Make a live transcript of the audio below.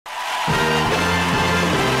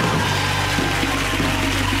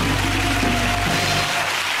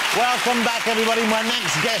Welcome back, everybody. My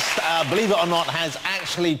next guest, believe it or not, has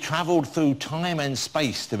actually travelled through time and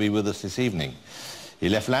space to be with us this evening. He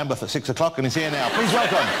left Lambeth at 6 o'clock and is here now. Please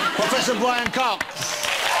welcome Professor Brian Cox.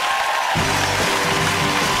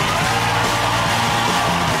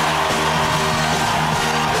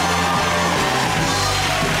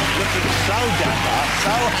 Looking so dapper,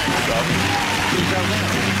 so handsome.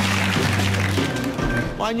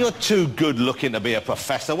 Man, you're too good looking to be a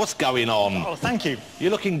professor. What's going on? Oh, thank you.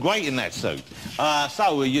 You're looking great in that suit.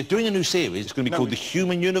 So, you're doing a new series. It's going to be called The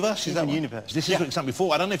Human Universe, is that Human Universe. This is something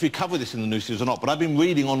before. I don't know if you cover this in the new series or not, but I've been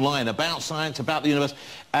reading online about science, about the universe,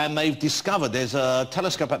 and they've discovered there's a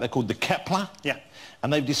telescope out there called the Kepler. Yeah.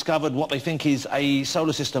 And they've discovered what they think is a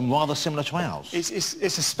solar system rather similar to ours. It's a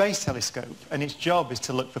space telescope, and its job is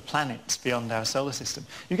to look for planets beyond our solar system.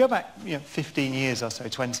 You go back 15 years or so,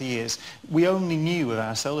 20 years, we only knew of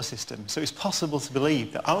our solar system, so it's possible to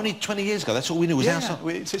believe that... Only 20 years ago, that's all we knew was our solar...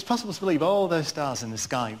 It's possible to believe all those stars in the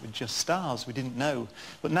sky were just stars we didn't know.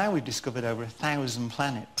 But now we've discovered over 1,000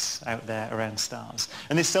 planets out there around stars.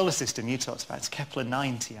 And this solar system you talked about, it's Kepler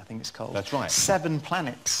 90, I think it's called. That's right. 7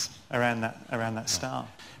 planets around that star.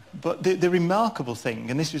 But the remarkable thing,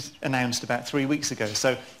 and this was announced about 3 weeks ago,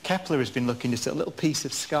 so Kepler has been looking just at a little piece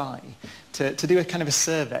of sky to do a kind of a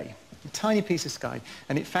survey, a tiny piece of sky,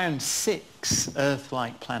 and it found 6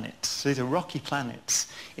 Earth-like planets. So these are rocky planets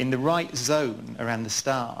in the right zone around the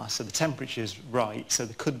star, so the temperature's right, so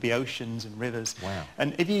there could be oceans and rivers. Wow.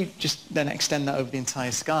 And if you just then extend that over the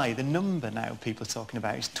entire sky, the number now people are talking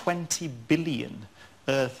about is 20 billion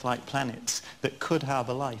Earth-like planets that could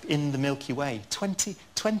harbour life in the Milky Way.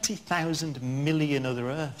 20,000 million other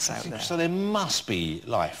Earths out there. So there must be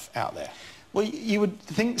life out there. Well, you would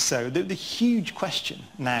think so. The huge question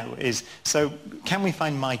now is, so can we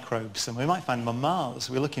find microbes? And we might find them on Mars.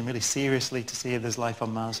 We're looking really seriously to see if there's life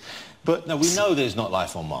on Mars. But no, we know there's not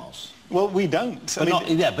life on Mars. Well, we don't. But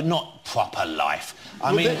but not proper life.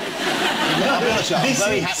 I mean, I'll be honest with you, I'm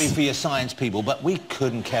very happy for your science people, but we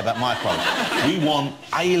couldn't care about microbes. We want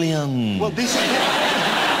aliens. Well, this is...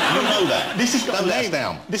 You know that. This has got Don't a let us name.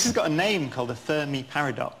 down. This has got a name called the Fermi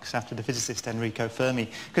paradox after the physicist Enrico Fermi.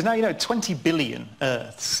 Because now 20 billion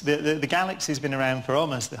Earths. The galaxy's been around for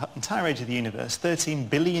almost the entire age of the universe, 13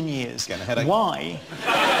 billion years. Getting a headache. Why?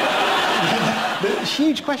 The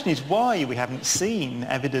huge question is why we haven't seen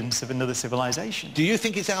evidence of another civilization. Do you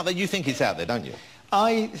think it's out there? You think it's out there, don't you?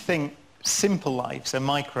 I think simple life, so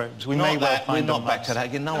microbes, we may well find We're on not back Mars. to that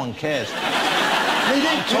again. No one cares. I'm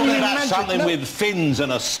Talking about something with fins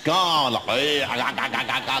and a scar, like language. You know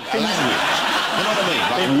what I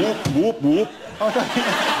mean? Like whoop, whoop, whoop. I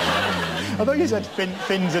thought you said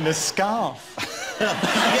fins and a scarf.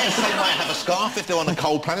 Yes, they might have a scarf if they're on a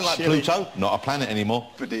cold planet like Pluto. Not a planet anymore.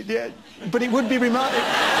 But it would be remarkable.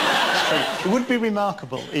 It would be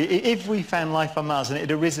remarkable if we found life on Mars and it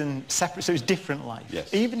had arisen separate, so it was different life.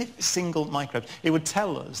 Yes. Even if it's single microbes, it would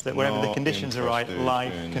tell us that wherever the conditions are right,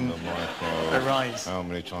 life can arise. How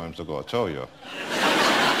many times I've got to tell you?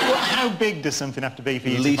 Well, how big does something have to be for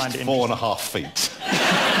you to find it interesting? At least 4.5 feet.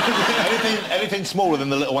 anything smaller than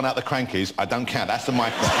the little one out the Crankies, I don't count. That's the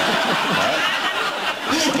microbe. Right?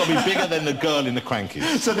 It's got to be bigger than the girl in the Crankies.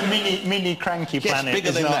 So the mini cranky planet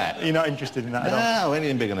bigger than that. You're not interested in that at all? No,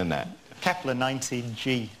 anything bigger than that. Kepler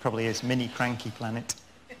 90G probably is mini cranky planet.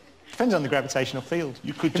 Depends on the gravitational field.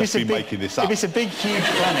 You could just be making this up. If it's a big, huge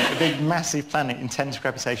planet, a big, massive planet, intense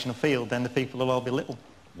gravitational field, then the people will all be little.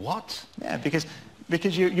 What? Yeah, because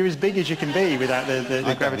you're as big as you can be without the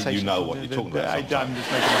gravitational... I don't think you know what you're talking about. I'm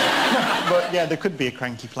just making it up. But yeah, there could be a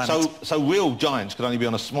cranky planet. So real giants could only be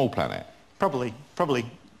on a small planet? Probably.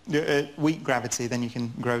 Weak gravity, then you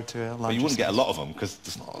can grow to a larger... But you wouldn't get a lot of them, because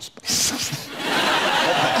there's not a lot of space.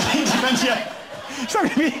 It's not going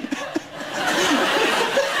to be...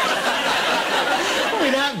 Not be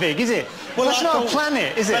that big, is it? Well, it's not a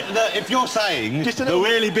planet, is it? If you're saying the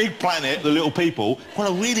really big planet, the little people,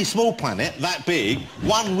 well, a really small planet, that big,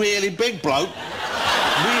 one really big bloke,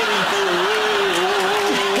 really cool.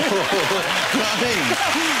 You know what I mean?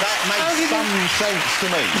 That makes some sense to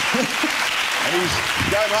me. And he's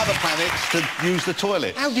going to other planets to use the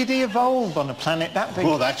toilet. How did he evolve on a planet that big?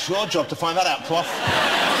 Well, that's your job to find that out, Prof.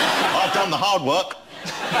 I've done the hard work.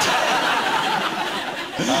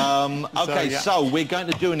 So we're going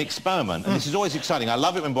to do an experiment, and this is always exciting. I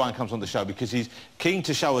love it when Brian comes on the show because he's keen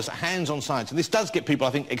to show us hands-on science, and this does get people,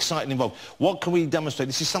 I think, excited and involved. What can we demonstrate?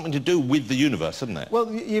 This is something to do with the universe, isn't it?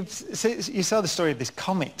 Well, you saw the story of this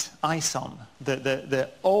comet, Ison,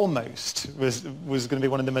 that almost was going to be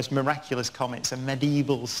one of the most miraculous comets, a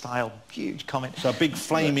medieval-style huge comet. So a big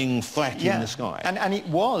flaming flat in the sky. And it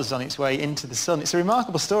was on its way into the sun. It's a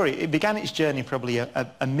remarkable story. It began its journey probably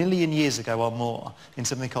a million years ago or more in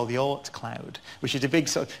something called the Oort cloud, which is a big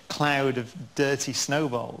sort of cloud of dirty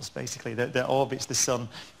snowballs, basically, that orbits the sun,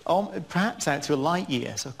 perhaps out to a light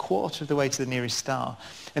year, so a quarter of the way to the nearest star.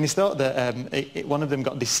 And it's thought that one of them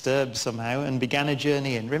got disturbed somehow and began a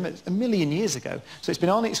journey in a million years ago. So it's been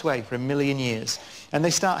on its way for a million years. And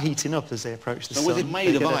they start heating up as they approach the sun. So was it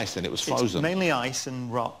made of ice then? It was frozen? It's mainly ice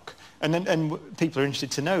and rock. And people are interested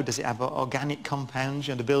to know, does it have organic compounds,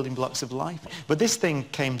 the building blocks of life? But this thing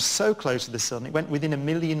came so close to the sun, it went within 1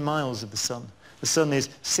 million miles of the sun. The sun is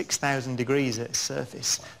 6,000 degrees at its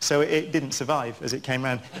surface, so it didn't survive as it came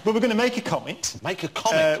round. But we're going to make a comet. Make a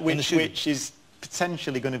comet? Which is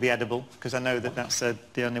potentially going to be edible, because I know that that's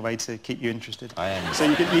the only way to keep you interested. I am. So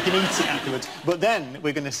you can eat it afterwards. But then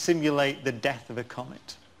we're going to simulate the death of a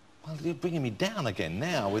comet. Well, you're bringing me down again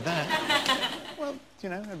now with that. Well,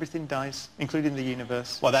 everything dies, including the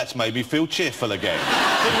universe. Well, that's made me feel cheerful again.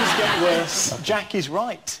 Things get worse. Jack is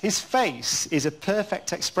right. His face is a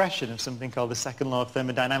perfect expression of something called the second law of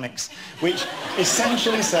thermodynamics, which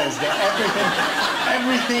essentially says that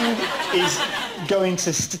everything is going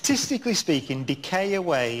to, statistically speaking, decay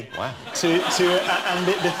away. Wow. And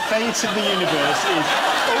the fate of the universe is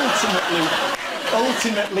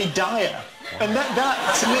ultimately dire. And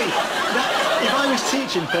that to me, if I was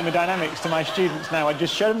teaching thermodynamics to my students now, I'd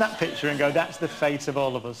just show them that picture and go, that's the fate of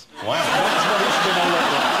all of us. Wow. That's what it's going to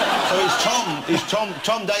look like. So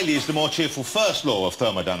Tom Daley is the more cheerful first law of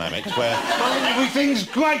thermodynamics, where everything's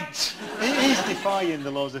great. He is defying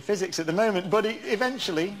the laws of physics at the moment, but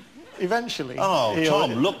eventually... Oh,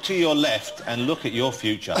 Tom, look to your left and look at your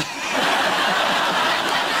future.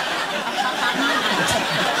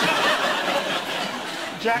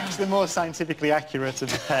 Jack's the more scientifically accurate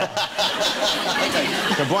of the pair. Okay,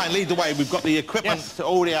 so Brian, lead the way. We've got the equipment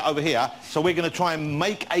already out over here, so we're going to try and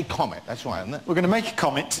make a comet. That's right, isn't it? We're going to make a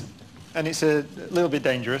comet, and it's a little bit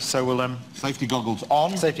dangerous, so we'll... Safety goggles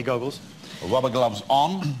on. Safety goggles. Rubber gloves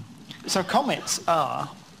on. So comets are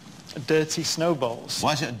dirty snowballs.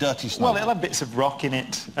 Why is it a dirty snowball? Well, it'll have bits of rock in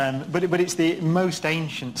it, but it's the most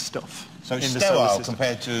ancient stuff. So it's in the solar sterile system.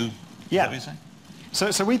 compared to... Yeah. What do you say?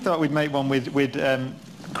 So we thought we'd make one with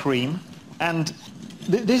cream, and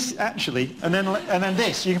this actually, and then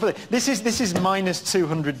this. You can put it. This is minus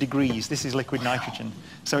 200 degrees. This is liquid nitrogen.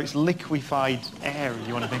 So it's liquefied air, if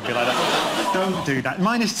you want to think of it like that. Don't do that.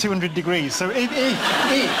 Minus 200 degrees. So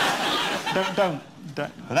don't.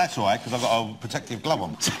 But that's all right, because I've got a protective glove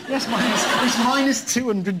on. Yes, it's minus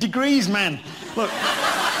 200 degrees, man. Look. Look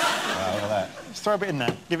at that. Let's throw a bit in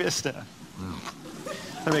there. Give it a stir.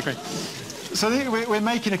 That'd be great. So we're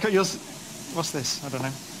making a... What's this? I don't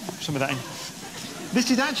know. Some of that in.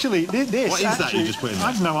 This is actually... What is that you just put in there?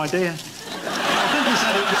 I have no idea. I think he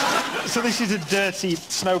said it... So this is a dirty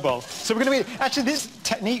snowball. So we're going to be... Actually, this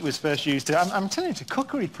technique was first used to... I'm telling you, it's a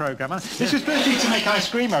cookery programme. This was first used to make ice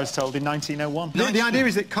cream, I was told, in 1901. The idea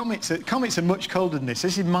is that comets are much colder than this.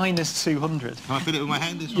 This is minus 200. Can I fit it with my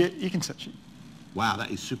hand, this one? You can touch it. Wow,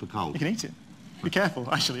 that is super cold. You can eat it. Be careful,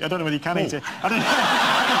 actually. I don't know whether you can eat it. I don't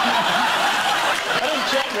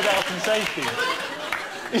check with health and safety.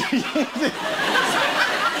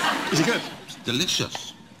 Is it good? It's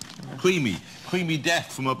delicious. Creamy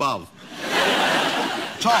death from above.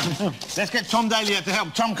 Tom, let's get Tom Daley to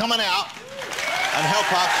help. Tom, come on out and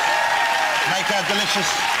help us make our delicious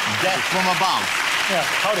death from above. Yeah.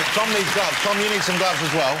 Hold it. Tom needs gloves. Tom, you need some gloves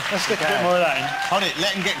as well. Let's stick a bit more of that in. Hold it.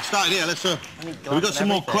 Let him get started here. Let's. Have we got some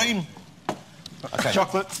more cream? Okay.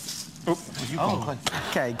 Chocolate. Oh,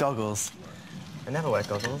 okay, goggles. I never wear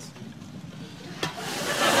goggles.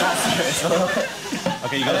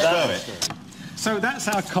 Okay, you got to stir it. So that's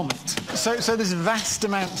our comet. So there's vast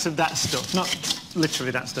amounts of that stuff. Not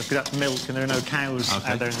literally that stuff, because that's milk and there are no cows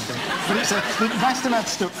out there in the thing. But it's a vast amount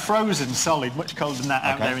of stuff frozen solid, much colder than that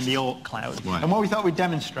out there in the Oort cloud. Right. And what we thought we'd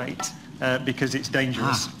demonstrate, because it's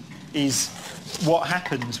dangerous, is what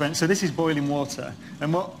happens when... So this is boiling water.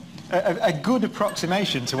 And what... A good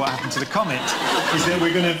approximation to what happened to the comet is that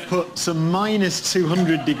we're going to put some minus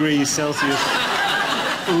 200 degrees Celsius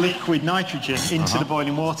liquid nitrogen into the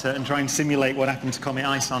boiling water and try and simulate what happened to comet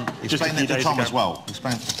ice on just a few days ago. Tom as well.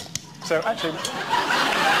 Explain. So actually,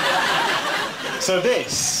 so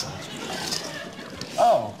this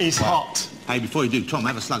is hot. Hey, before you do, Tom,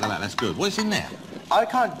 have a slug of that. That's good. What's in there? I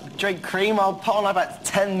can't drink cream. I'll put on about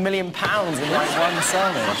 10 million pounds in like one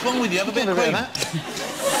serving. What's wrong with you? Have a bit of cream.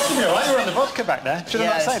 You're all right, you're on the vodka back there. Should I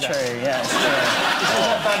not say that? True. Yeah, it's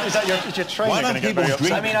true. Is that your trainer? Why don't people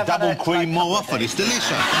drink double cream more often? It's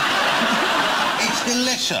delicious. It's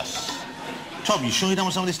delicious. Tom, you sure you don't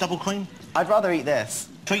want some of this double cream? I'd rather eat this.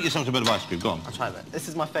 Treat yourself to a bit of ice cream. Go on. I'll try that. This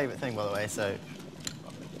is my favourite thing, by the way, so...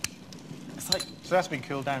 It's like... So that's been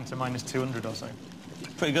cooled down to minus 200 or so.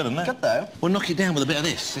 Pretty good, isn't it? Good, though. We'll knock it down with a bit of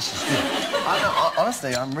this. This is good.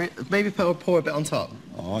 Honestly, maybe pour a bit on top.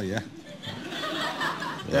 Oh, yeah.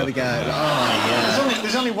 There we go. Oh, yeah.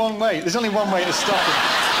 There's only one way. There's only one way to stop him.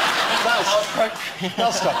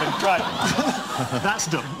 That'll stop him. Right. That's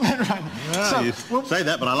done. Right. Yeah, so, say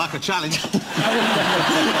that, but I like a challenge.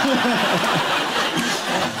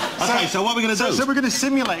 Okay, so what are we going to do? So we're going to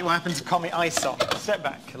simulate what happened to Comet ISON. Step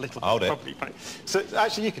back a little. Hold it. Probably. So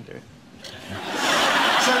actually, you can do it.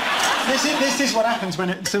 So this is what happens when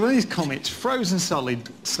one of these comets, frozen solid,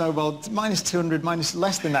 snowballed, minus 200, minus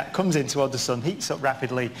less than that, comes in toward the sun, heats up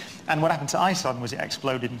rapidly, and what happened to ISON was it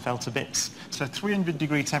exploded and fell to bits. So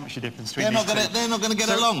 300-degree temperature difference between these two. They're not going to get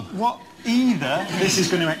along. Either this is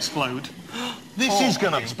going to explode. This is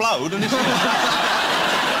going to explode, and this is going to...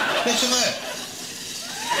 Listen there.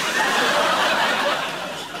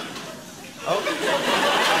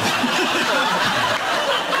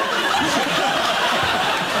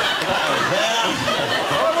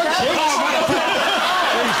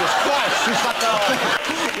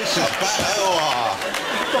 This is bad.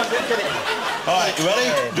 All right, you ready?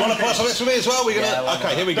 Do you want to put some of this for me as well?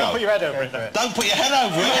 Okay, here we go. Don't put your head over it, though. Don't put your head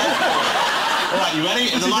over it. All right, you ready?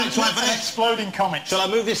 Is the lights right for this? Exploding comet. Shall I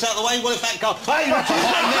move this out of the way? What if that goes? Hey, what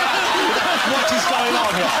is going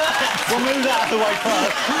on here? We'll move that out of the way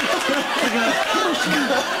first.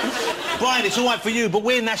 Brian, it's all right for you, but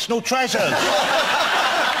we're national treasures.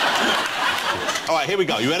 All right, here we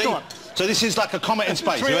go. You ready? Go on. So this is like a comet in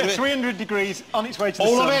space. You ready? 300 degrees on its way to the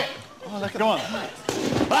sun. sun. All of it? Oh, look, go on.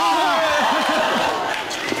 Wow.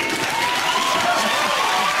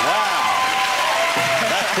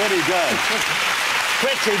 That's pretty good.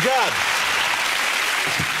 Pretty good.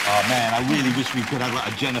 Oh, man, I really wish we could have like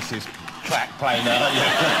a Genesis track playing there.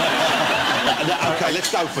 Okay, let's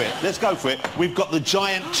go for it. Let's go for it. We've got the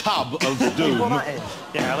giant tub of doom.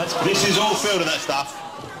 Yeah, let's... This is all filled of that stuff.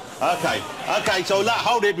 Okay, so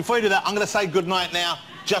hold it. Before you do that, I'm going to say goodnight now,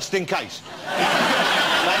 just in case.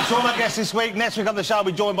 Thanks to all my guests this week. Next week on the show, I'll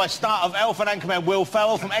be joined by star of Elf and Anchorman Will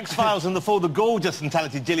Ferrell, from X-Files and The Fall, the gorgeous and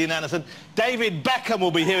talented Gillian Anderson. David Beckham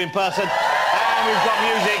will be here in person. And we've got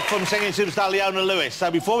music from singing superstar Leona Lewis.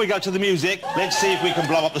 So before we go to the music, let's see if we can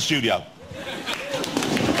blow up the studio.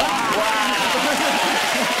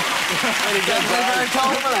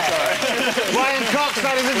 Brian Cox,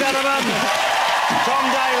 ladies and gentlemen. Tom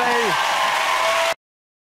Daley.